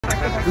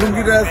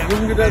লুঙ্গিটা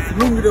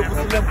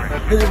পুষলাম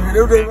এই যে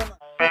video Dev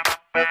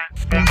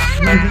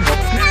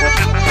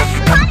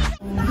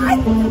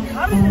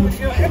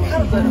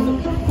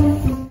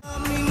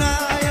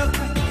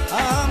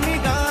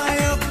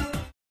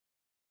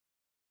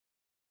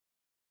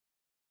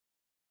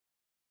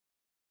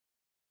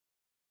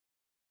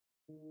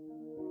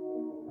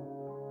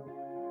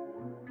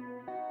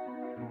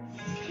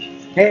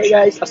Hey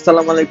guys,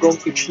 Assalamualaikum.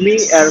 It's me,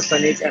 Ars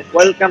Anik, and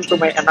welcome to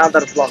my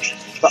another vlog.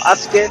 তো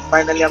আজকে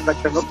ফাইনালি আমরা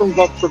একটা নতুন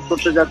ব্লগ শুট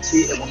করতে যাচ্ছি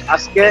এবং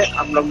আজকে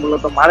আমরা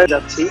মূলত মারে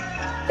যাচ্ছি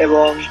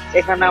এবং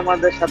এখানে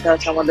আমাদের সাথে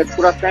আছে আমাদের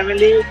পুরো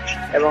ফ্যামিলি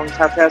এবং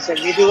সাথে আছে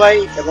মিঠু ভাই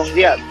এবং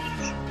রিয়াদ।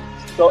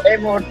 তো এই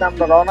মুহূর্তে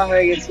আমরা রওনা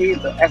হয়ে গেছি।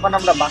 তো এখন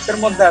আমরা বাসের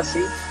মধ্যে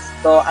আছি।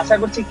 তো আশা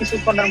করছি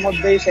কিছুক্ষণের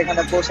মধ্যেই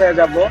সেখানে পৌঁছে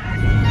যাব।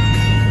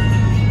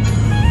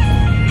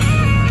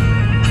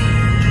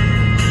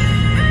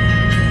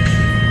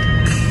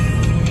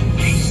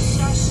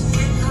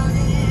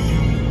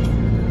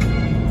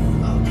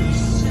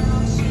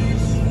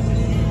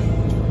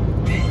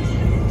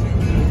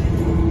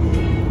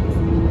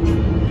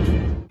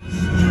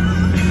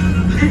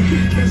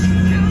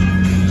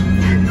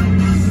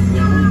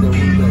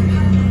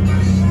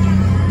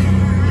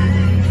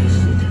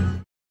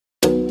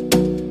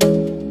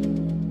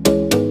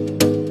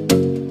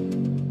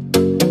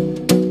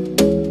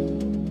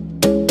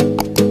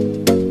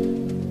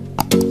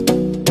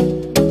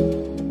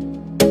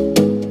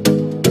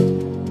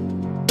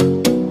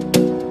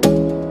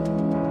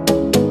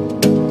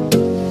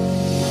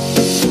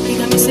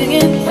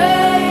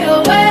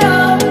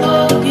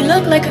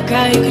 Like a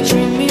guy, you could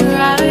treat me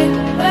right.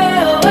 Way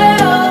oh, way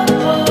oh,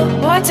 oh.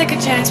 Boy, take a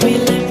chance, will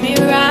you let me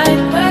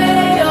ride?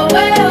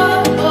 Way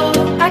oh,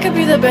 oh. I could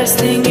be the best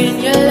thing in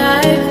your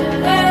life.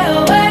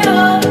 Way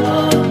oh,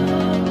 oh.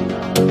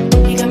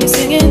 You got me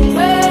singing.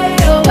 Way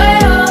oh,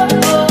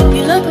 oh.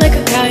 You look like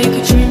a guy, you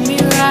could treat me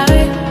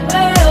right.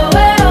 Way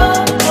oh,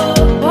 oh.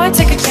 Boy,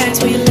 take a chance,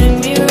 will you let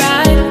me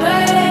ride?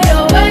 Way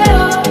oh,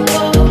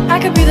 oh. I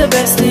could be the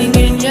best thing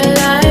in your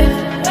life.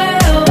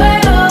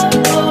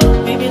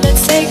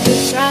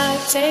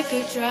 Take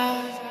a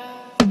drive.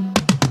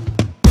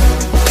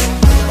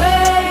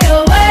 Way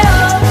oh, way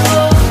oh,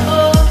 oh,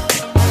 oh.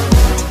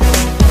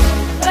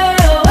 Way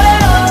oh, way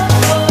oh,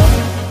 oh.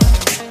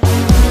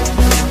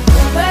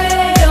 Way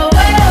oh,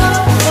 way oh,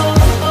 oh,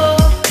 oh.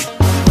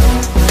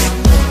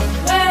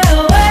 Way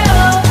oh, way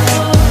oh,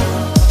 oh.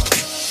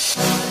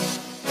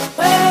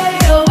 Way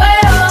oh, way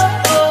oh,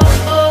 oh,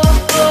 oh,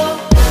 oh.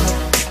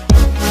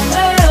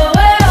 Way oh,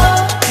 way oh.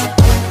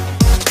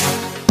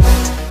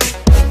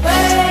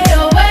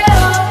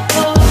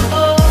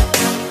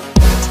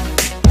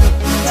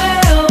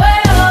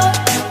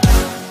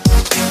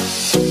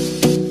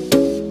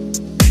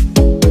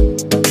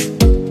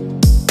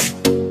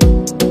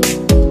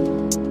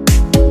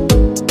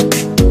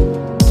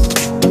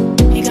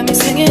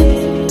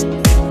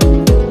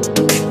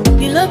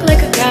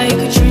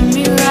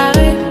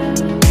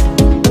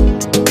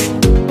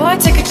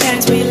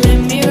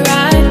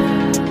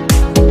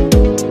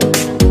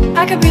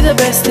 I could be the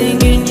best thing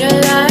in your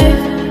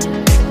life.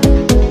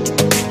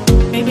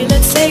 Maybe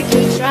let's take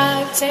a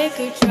drive, take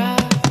a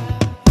drive.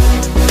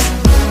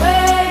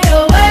 Way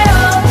oh, way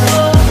oh,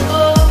 oh,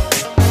 oh.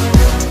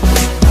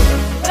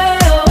 Way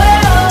oh, way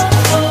oh,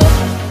 oh.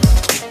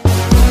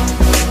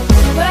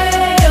 Way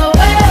oh,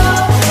 way oh,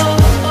 oh,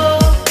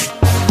 oh.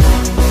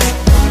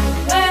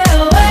 Way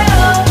oh, way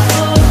oh,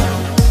 oh.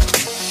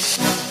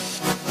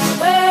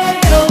 Way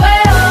oh,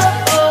 way oh,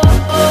 oh,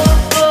 oh,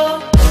 oh.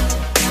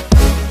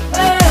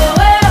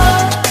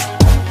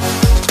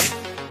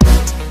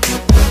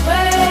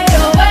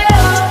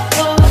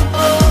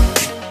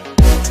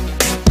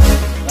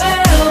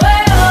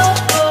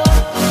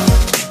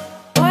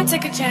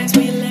 Chance,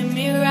 will you let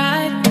me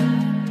ride?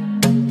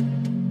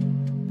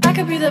 I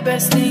could be the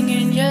best thing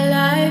in your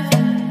life.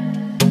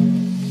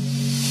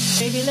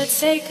 Maybe let's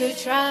take a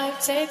drive,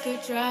 take a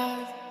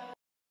drive.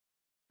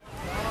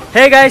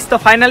 Hey guys, তো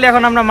finally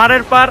এখন আমরা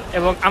মারের পার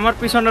এবং আমার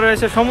পিছনে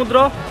রয়েছে সমুদ্র।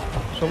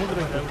 সমুদ্র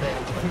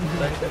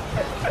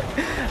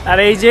আর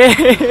এই যে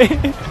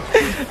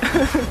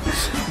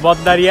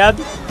বদ্দা রিয়াদ।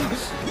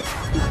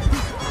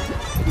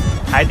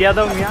 হাই দিয়া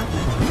দাও মিয়া।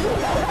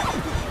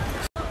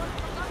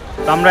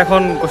 তো আমরা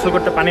এখন গোসল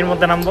করতে পানির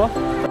মধ্যে নামবো।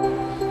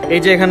 এই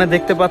যে এখানে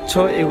দেখতে পাচ্ছ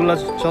এগুলা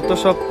যত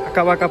সব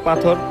আঁকা বাঁকা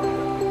পাথর,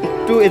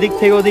 একটু এদিক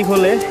থেকে ওদিক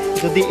হলে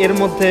যদি এর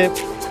মধ্যে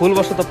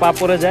ভুলবশত পা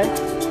পড়ে যায়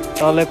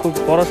তাহলে খুব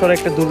বড়সড়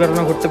একটা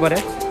দুর্ঘটনা ঘটতে পারে।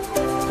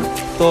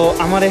 তো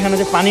আমার এখানে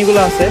যে পানিগুলো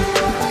আছে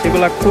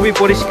সেগুলা খুবই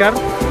পরিষ্কার।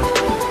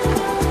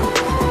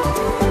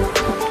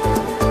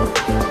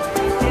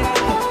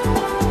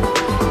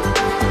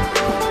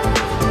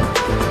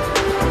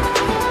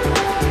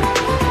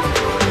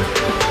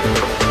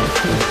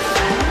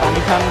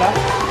 ঠান্ডা।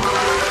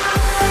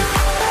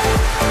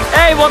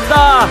 এই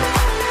বদ্দা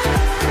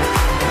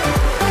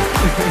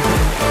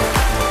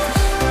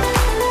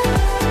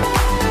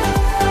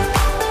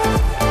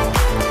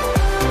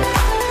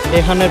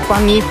এখানের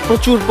পানি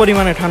প্রচুর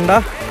পরিমাণে ঠান্ডা।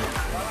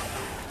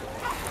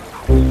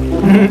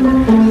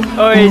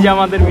 ওই যে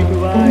আমাদের মিঠু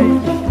ভাই,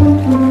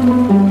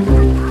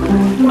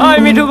 ওই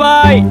মিঠু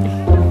ভাই,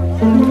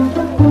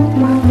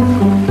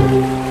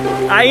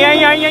 আই আই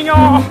আই আই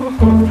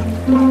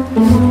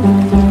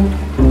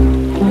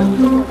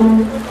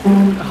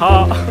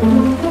হ্যাঁ,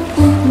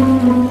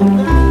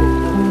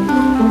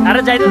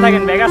 আরে যাইতে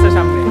থাকেন, ব্যাগ আছে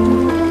সামনে।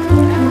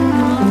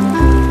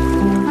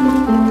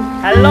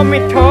 Hello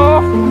Mithu,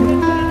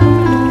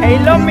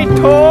 hello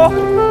Mithu.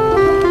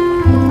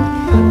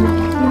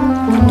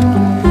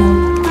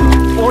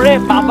 ওরে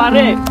বাবা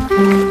রে,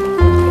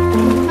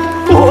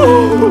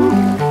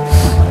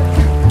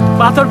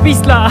 পাথর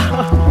পিছলা।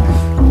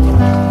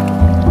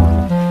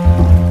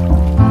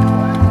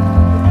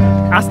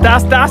 আস্তে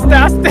আস্তে আস্তে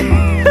আস্তে।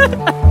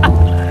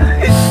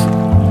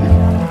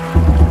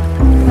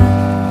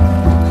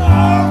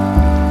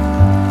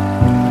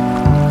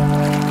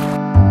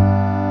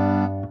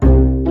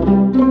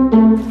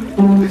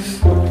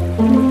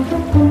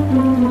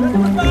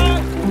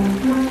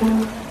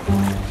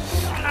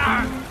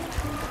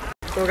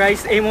 তো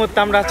গাইস, এই মুহূর্তে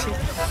আমরা আছি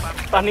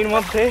পানির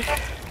মধ্যে।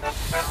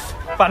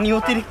 পানি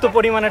অতিরিক্ত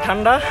পরিমাণে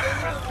ঠান্ডা।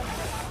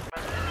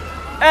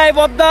 এই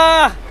বদ্দা,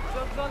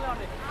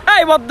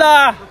 এই বদ্দা,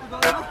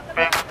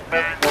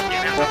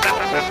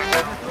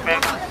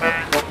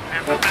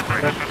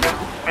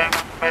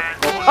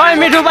 ওই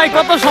মিঠু ভাই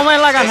কত সময়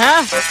লাগান?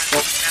 হ্যাঁ,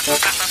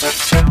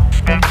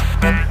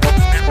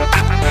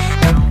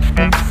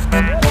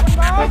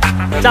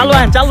 চালু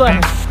আহেন, চালু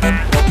আহেন।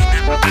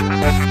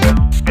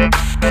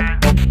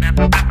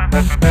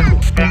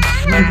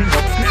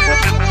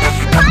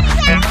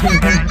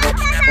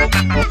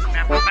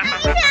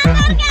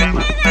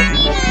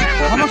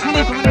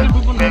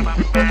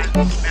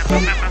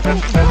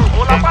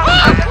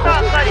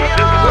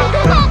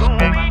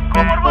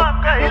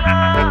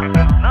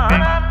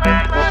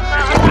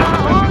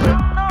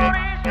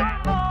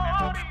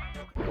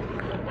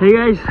 Hey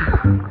guys,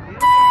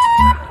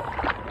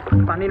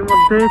 পানির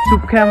মধ্যে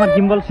চুপ খেয়ে আমার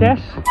জিম্বল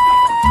শেষ।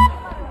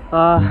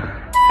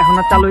 এখন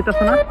আর চালু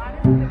হইতেছে না।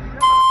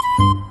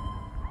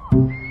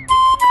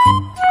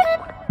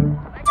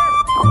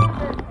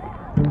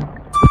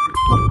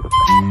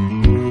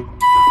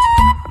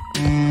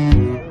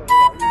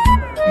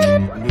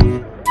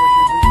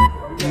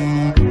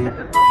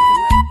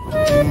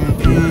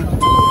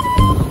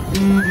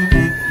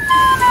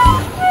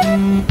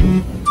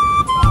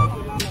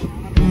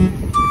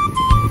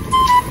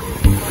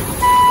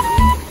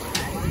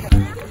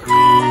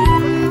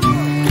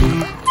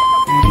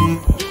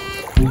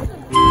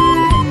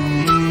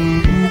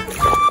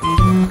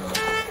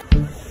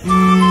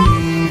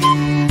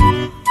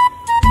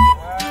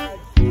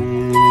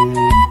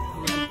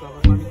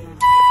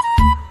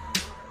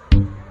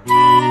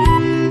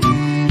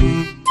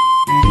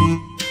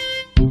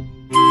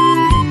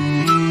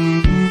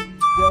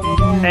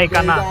 এই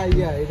কানা,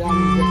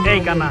 এই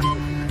কানা।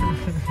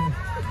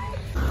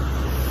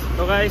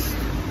 তো গাইস,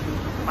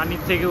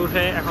 পানির থেকে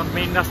উঠে এখন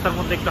মেইন রাস্তার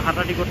মধ্যে একটু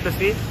হাঁটাহাঁটি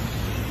করতেছি।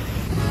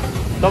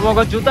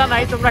 তোমাকে জুতা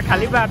নাই, তোমরা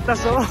খালি পায়ে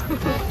হাঁটতেছো।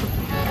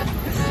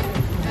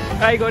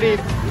 এই গরিব,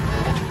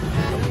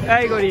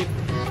 এই গরিব।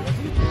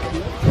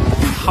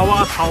 হাওয়া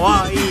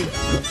হাওয়াই,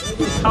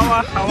 হাওয়া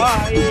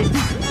হাওয়াই,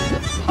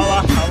 হাওয়া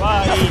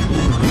হাওয়াই,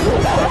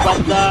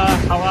 বদ্দা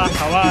হাওয়া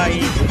হাওয়াই।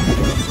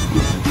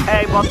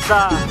 এই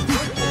বদ্দা,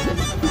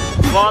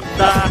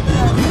 বদ্দা,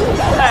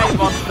 এই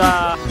বদ্দা।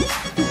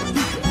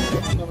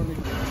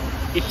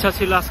 ইচ্ছা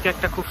ছিল আজকে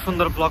একটা খুব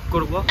সুন্দর ব্লগ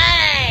করব,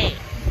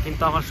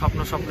 কিন্তু আমার স্বপ্ন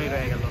স্বপ্নই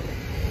রয়ে গেল।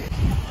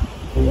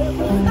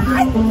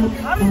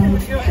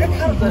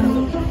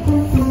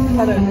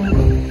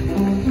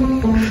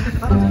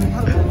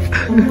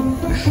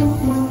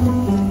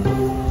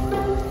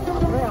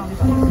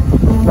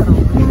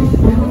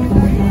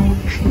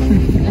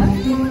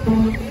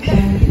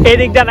 এই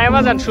দিকটা নাই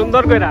মাজান,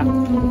 সুন্দর করে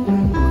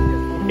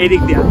এই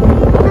দিক দিয়া।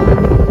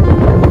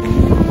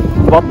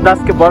 বদ্দা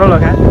আজকে বড়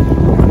লোক। হ্যাঁ,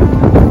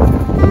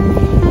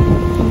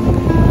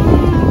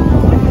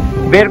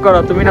 বের করো,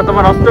 তুমি না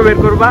তোমার অস্ত্র বের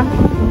করবা।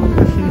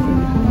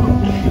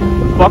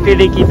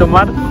 পকেটে কি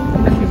তোমার?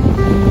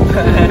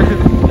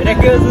 এটা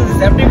কেউ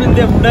সেফটি পিন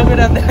দিয়ে ফুটা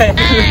করে দেয়।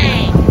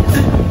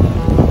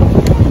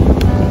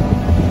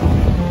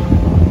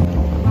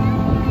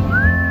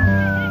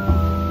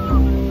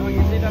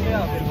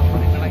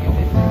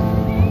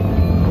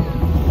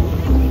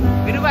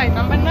 ভাই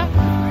নামবেন না?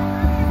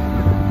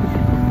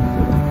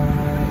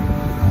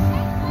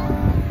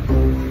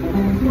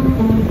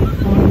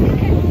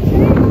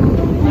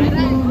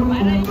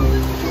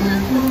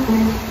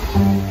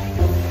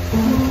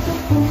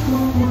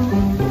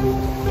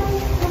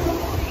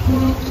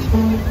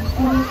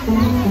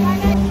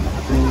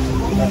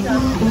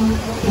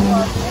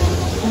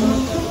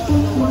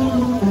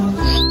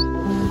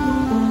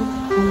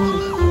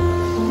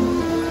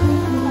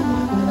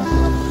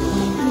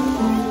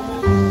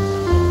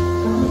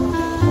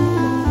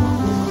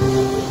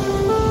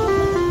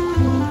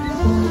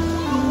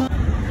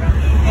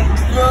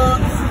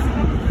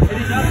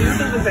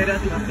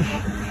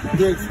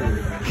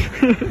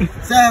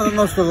 চেহারা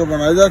নষ্ট করবো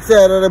না,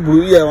 চেহারা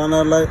ভুইয়া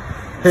বানালে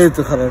সেই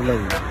তো খারাপ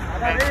লাগে।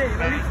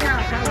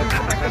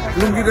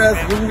 লুঙ্গিটা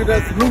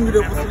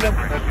বুঝলাম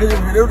এই যে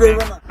ভিডিও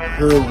দেবে না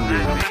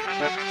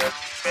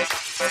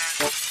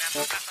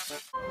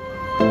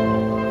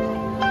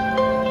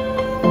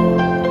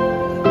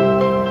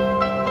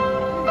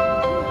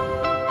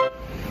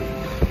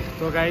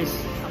তো গাইস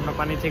আমরা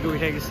পানি থেকে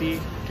উঠে গেছি,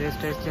 ড্রেস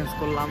চেঞ্জ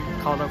করলাম,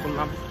 খাওয়া দাওয়া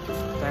করলাম।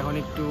 তো এখন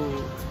একটু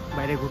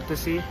বাইরে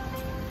ঘুরতেছি,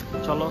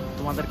 চলো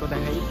তোমাদেরকেও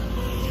দেখাই।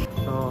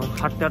 তো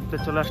হাঁটতে হাঁটতে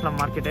চলে আসলাম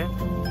মার্কেটে।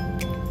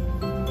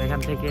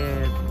 এখান থেকে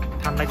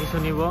ঠান্ডা কিছু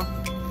নিব,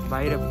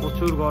 বাইরে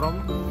প্রচুর গরম।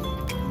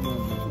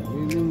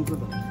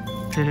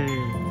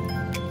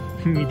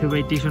 মিঠু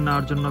ভাই টিস্যু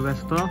নেওয়ার জন্য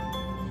ব্যস্ত।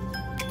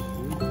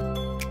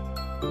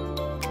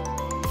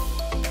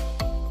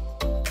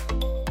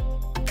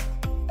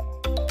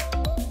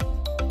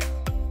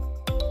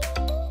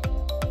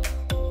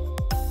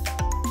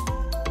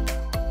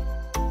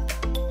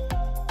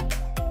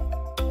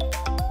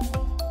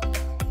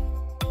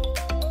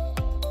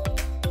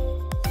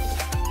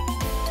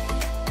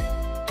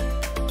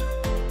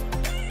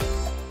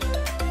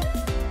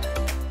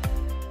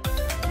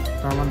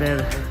 আমাদের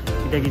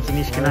এটা কি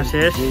জিনিস কেনা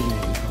শেষ,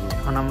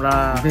 এখন আমরা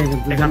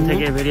এখান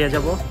থেকে বেরিয়ে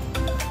যাব।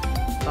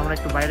 তো আমরা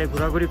একটু বাইরে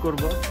ঘোরাঘুরি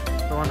করব,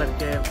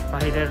 তোমাদেরকে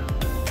বাইরের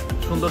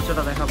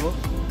সৌন্দর্যটা দেখাবো।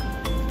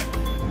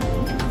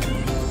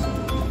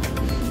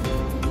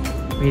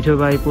 মিঠু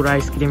ভাই পুরো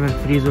আইসক্রিমের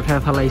ফ্রিজ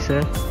উঠায় ফেলাইছে।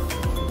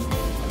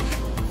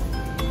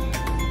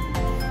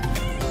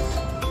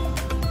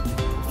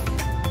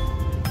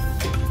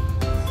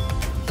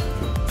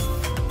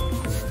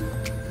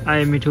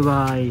 আয় মিঠু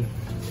ভাই,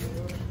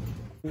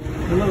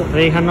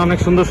 এখানে অনেক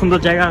সুন্দর সুন্দর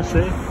জায়গা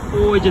আছে,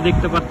 ওই যে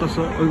দেখতে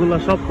পারতেছো ওইগুলো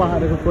সব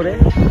পাহাড়ের উপরে।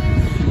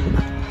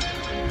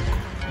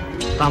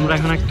 তো আমরা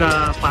এখন একটা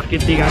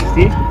পার্কের দিকে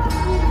আসছি,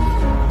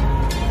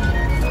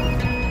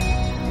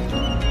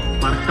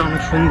 পার্কটা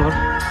অনেক সুন্দর।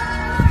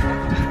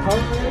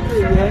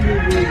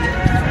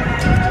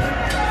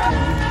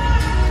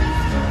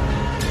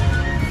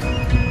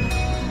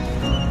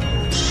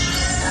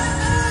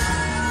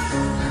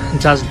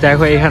 জাস্ট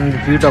দেখো এখানে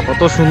ভিউটা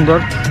কত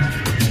সুন্দর।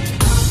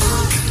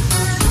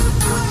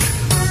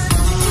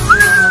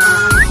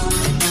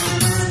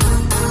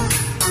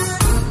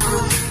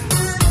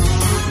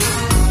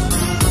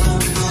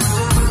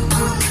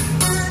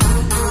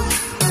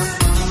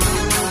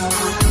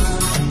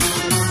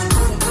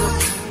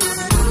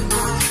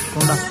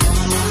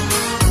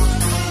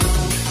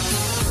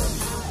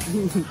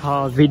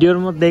 হ্যাঁ, ভিডিওর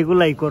মধ্যে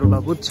এগুলাই করবা,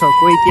 বুঝছো?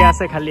 কই কি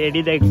আছে খালি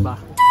এডি দেখবা,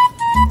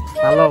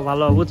 ভালো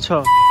ভালো, বুঝছো?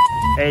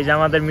 এই যে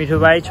আমাদের মিঠু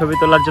ভাই ছবি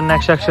তোলার জন্য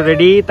 100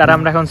 রেডি, তারা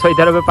আমরা এখন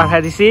সৌদি আরবে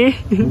পাঠিয়ে দিছি।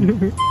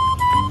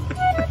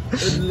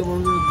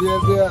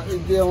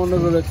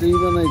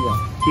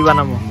 কি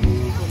বানাবো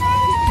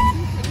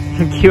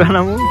কি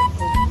বানাবো?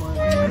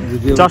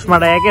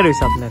 চশমাটা একে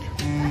রয়েছে আপনার,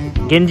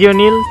 গেঞ্জিও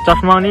নীল,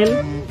 চশমাও নীল,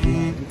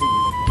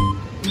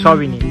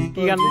 সবই নীল।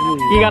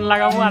 কি গান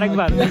লাগাবো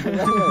আরেকবার?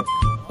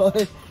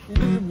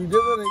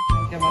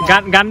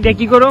 গান দিয়ে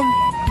কি করুম?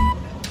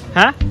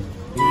 হ্যাঁ,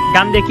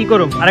 গান দিয়ে কি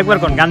করুম? আরেকবার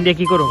কোন গান দিয়ে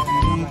কি করুম?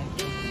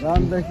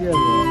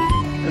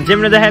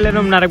 যেমনি দেখাইলে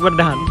রুম না, আরেকবার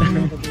দেখান।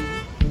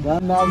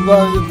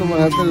 তোমার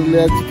হাতে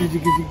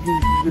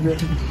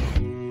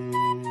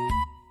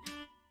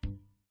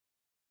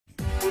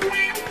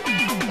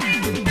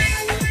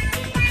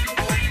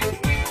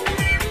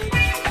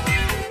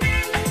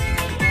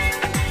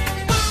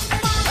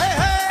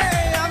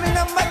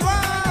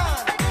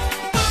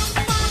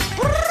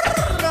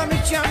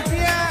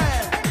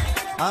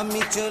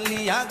আমি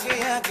চলি আগে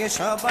আগে,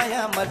 সবাই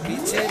আমার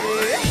পিছে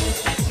রে।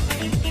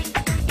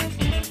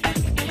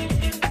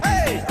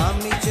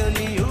 আমি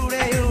চলি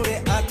উড়ে উড়ে,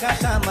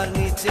 আকাশ আমার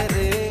নিচে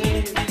রে।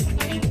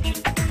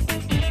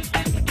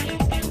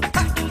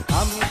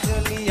 আমি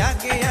চলি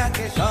আগে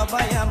আগে,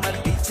 সবাই আমার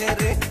পিছে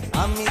রে।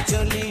 আমি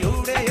চলি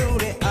উড়ে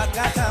উড়ে,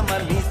 আকাশ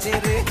আমার নিচে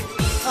রে।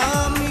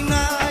 আমি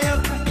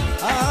নায়ক,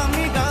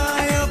 আমি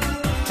গায়ক,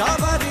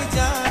 সবারই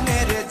জানে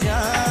রে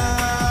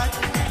জান।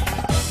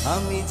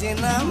 আমি যে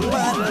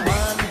নাম্বার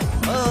ওয়ান,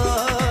 ও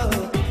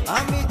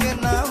আমি যে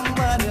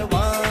নাম্বার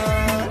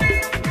ওয়ান।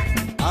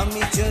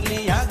 আমি চলি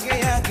আগে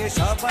আগে,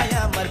 সবাই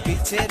আমার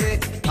পিছে রে।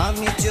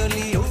 আমি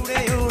চলি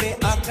উড়ে উড়ে,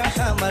 আকাশ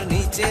আমার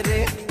নিচে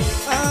রে।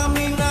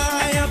 আমি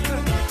নায়ক,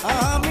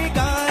 আমি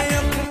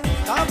গায়ক,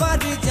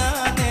 সবারই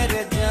জানে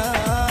রে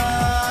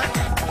জান।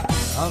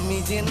 আমি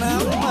যে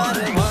নাম্বার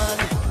ওয়ান,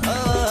 ও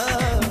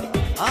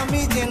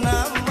আমি যে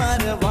নাম্বার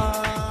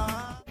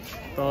ওয়ান।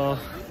 তো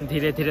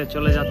ধীরে ধীরে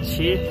চলে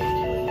যাচ্ছি,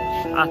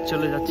 আজ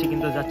চলে যাচ্ছি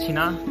কিন্তু যাচ্ছি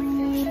না,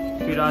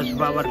 ফিরে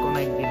আসবো আবার কোনো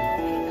একদিন।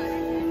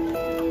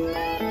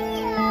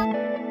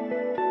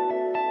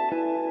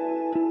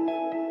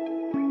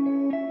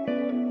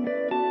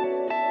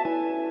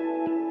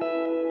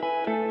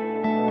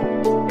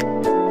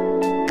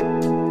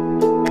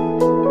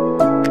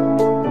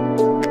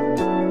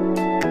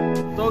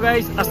 তো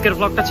গাইস, আজকের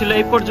ব্লগটা ছিল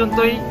এই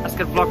পর্যন্তই।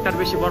 আজকের ব্লগটার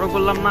বেশি বড়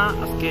করলাম না,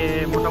 আজকে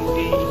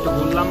মোটামুটি একটু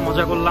ঘুরলাম,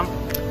 মজা করলাম।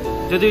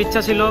 যদিও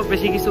ইচ্ছা ছিল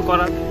বেশি কিছু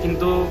করার,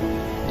 কিন্তু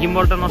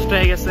গিম্বলটা নষ্ট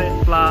হয়ে গেছে,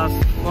 প্লাস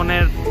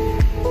ফোনের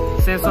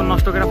সেন্সর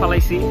নষ্ট করে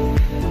ফেলাইছি।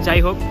 যাই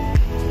হোক,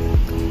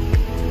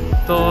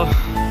 তো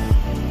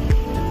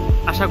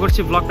আশা করছি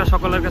ব্লগটা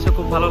সকলের কাছে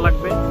খুব ভালো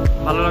লাগবে।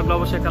 ভালো লাগলে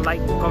অবশ্যই একটা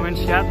লাইক, কমেন্ট,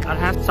 শেয়ার আর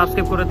হ্যাঁ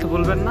সাবস্ক্রাইব করতে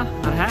ভুলবেন না।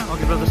 আর হ্যাঁ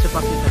অগি ব্রাদার্সের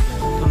পাশেই থাকবেন।